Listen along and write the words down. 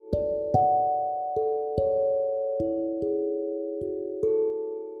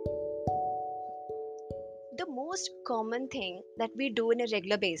common thing that we do in a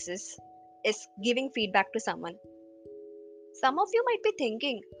regular basis is giving feedback to someone. Some of you might be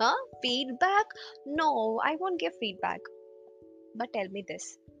thinking, huh? Feedback? No, I won't give feedback. But tell me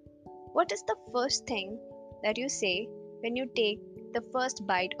this, what is the first thing that you say when you take the first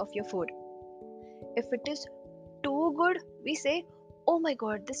bite of your food? If it is too good, we say, oh my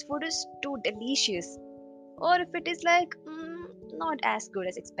god, this food is too delicious. Or if it is like, not as good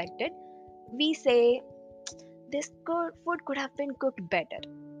as expected, we say, this food could have been cooked better.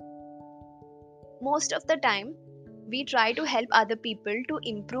 Most of the time, we try to help other people to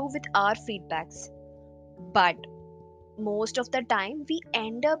improve with our feedbacks. But most of the time, we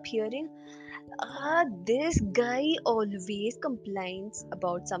end up hearing, this guy always complains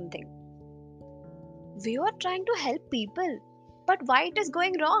about something. We are trying to help people, but why it is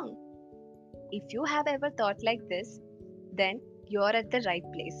going wrong? If you have ever thought like this, then you're at the right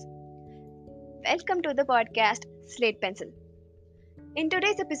place. Welcome to the podcast Slate Pencil. In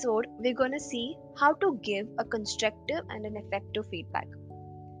today's episode, we're going to see how to give a constructive and an effective feedback.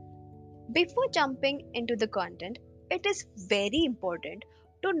 Before jumping into the content, it is very important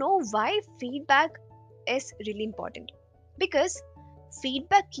to know why feedback is really important. Because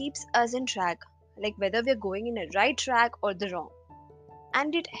feedback keeps us in track, like whether we're going in a right track or the wrong.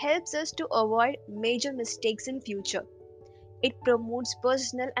 And it helps us to avoid major mistakes in future. It promotes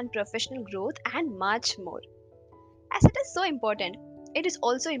personal and professional growth and much more. As it is so important, it is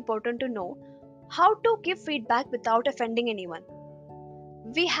also important to know how to give feedback without offending anyone.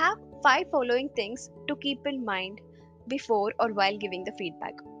 We have 5 following things to keep in mind before or while giving the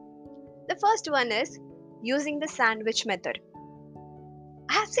feedback. The first one is using the sandwich method.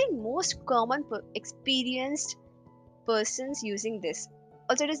 I have seen most common experienced persons using this.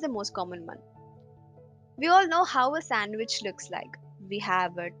 Also, it is the most common one. We all know how a sandwich looks like. We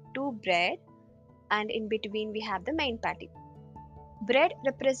have two bread and in between we have the main patty. Bread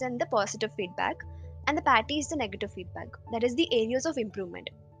represents the positive feedback and the patty is the negative feedback. That is the areas of improvement.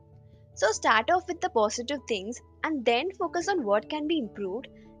 So start off with the positive things and then focus on what can be improved,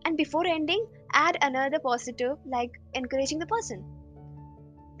 and before ending add another positive like encouraging the person.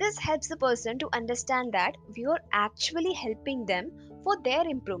 This helps the person to understand that we are actually helping them for their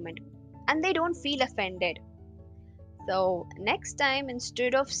improvement and they don't feel offended. So next time,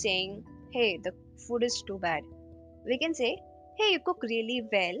 instead of saying, hey, the food is too bad, we can say, hey, you cook really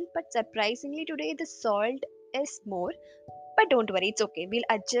well, but surprisingly today the salt is more. But don't worry, it's okay. We'll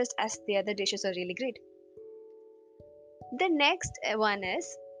adjust as the other dishes are really great. The next one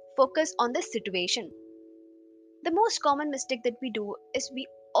is focus on the situation. The most common mistake that we do is we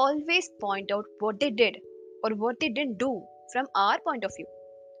always point out what they did or what they didn't do from our point of view.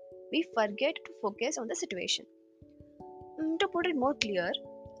 We forget to focus on the situation. To put it more clear,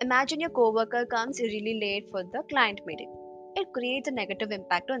 imagine your coworker comes really late for the client meeting. It creates a negative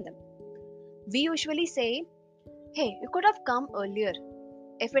impact on them. We usually say, hey, you could have come earlier.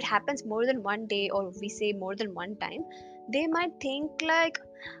 If it happens more than one day or we say more than one time, they might think like,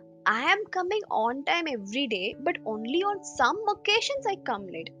 I am coming on time every day, but only on some occasions I come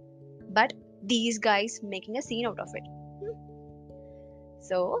late. But these guys making a scene out of it.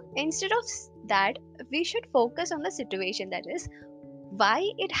 So instead of that, we should focus on the situation, that is, why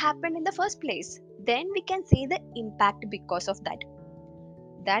it happened in the first place. Then we can see the impact because of that.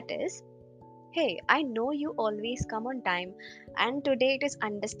 That is, hey, I know you always come on time, and today it is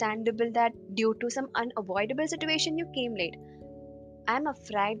understandable that due to some unavoidable situation you came late. I'm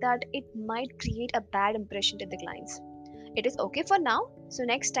afraid that it might create a bad impression to the clients. It is okay for now, so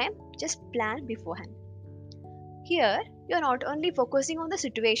next time just plan beforehand. Here, you're not only focusing on the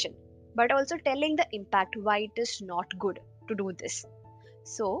situation, but also telling the impact why it is not good to do this.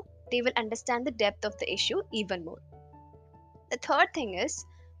 So, they will understand the depth of the issue even more. The third thing is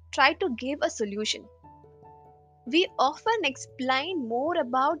try to give a solution. We often explain more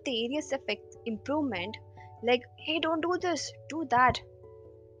about the areas of improvement, like, hey, don't do this, do that.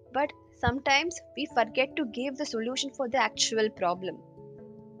 But sometimes we forget to give the solution for the actual problem.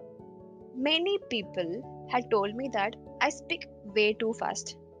 Many people had told me that I speak way too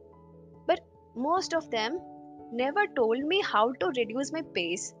fast, but most of them never told me how to reduce my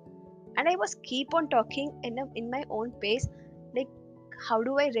pace. And I was keep on talking in my own pace, like how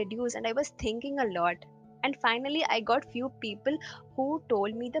do I reduce? And I was thinking a lot. And finally, I got few people who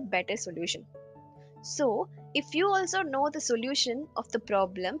told me the better solution. So, if you also know the solution of the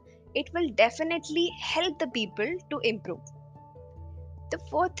problem, it will definitely help the people to improve. The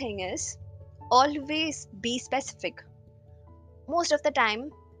fourth thing is always be specific. Most of the time,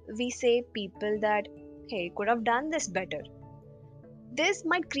 we say people that, hey, could have done this better. This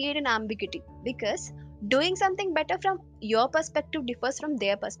might create an ambiguity because Doing something better from your perspective differs from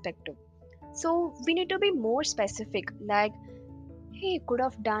their perspective. So we need to be more specific, like, hey, could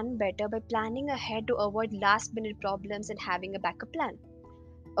have done better by planning ahead to avoid last minute problems and having a backup plan.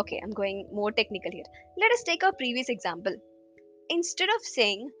 Okay, I'm going more technical here. Let us take our previous example. Instead of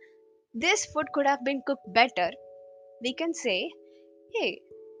saying, this food could have been cooked better, we can say, hey,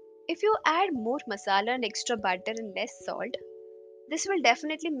 if you add more masala and extra butter and less salt, this will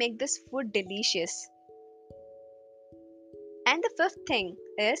definitely make this food delicious. And the fifth thing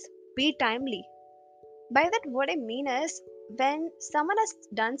is be timely. By that, what I mean is when someone has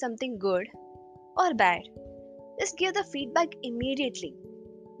done something good or bad, just give the feedback immediately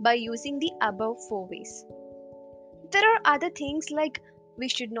by using the above four ways. There are other things like we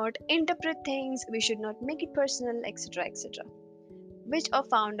should not interpret things, we should not make it personal, etc., which are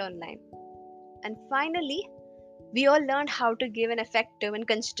found online. And finally, we all learned how to give an effective and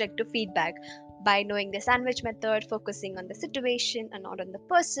constructive feedback by knowing the sandwich method, focusing on the situation and not on the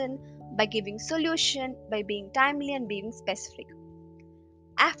person, by giving solution, by being timely and being specific.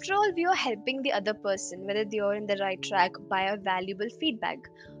 After all, we are helping the other person, whether they are in the right track, by our valuable feedback.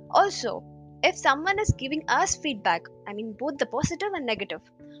 Also, if someone is giving us feedback, I mean both the positive and negative,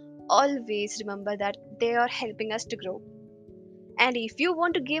 always remember that they are helping us to grow. And if you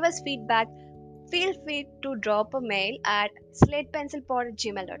want to give us feedback, feel free to drop a mail at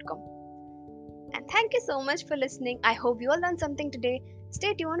slatepencilpod@gmail.com. And thank you so much for listening. I hope you all learned something today.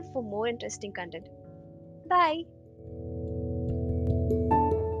 Stay tuned for more interesting content. Bye.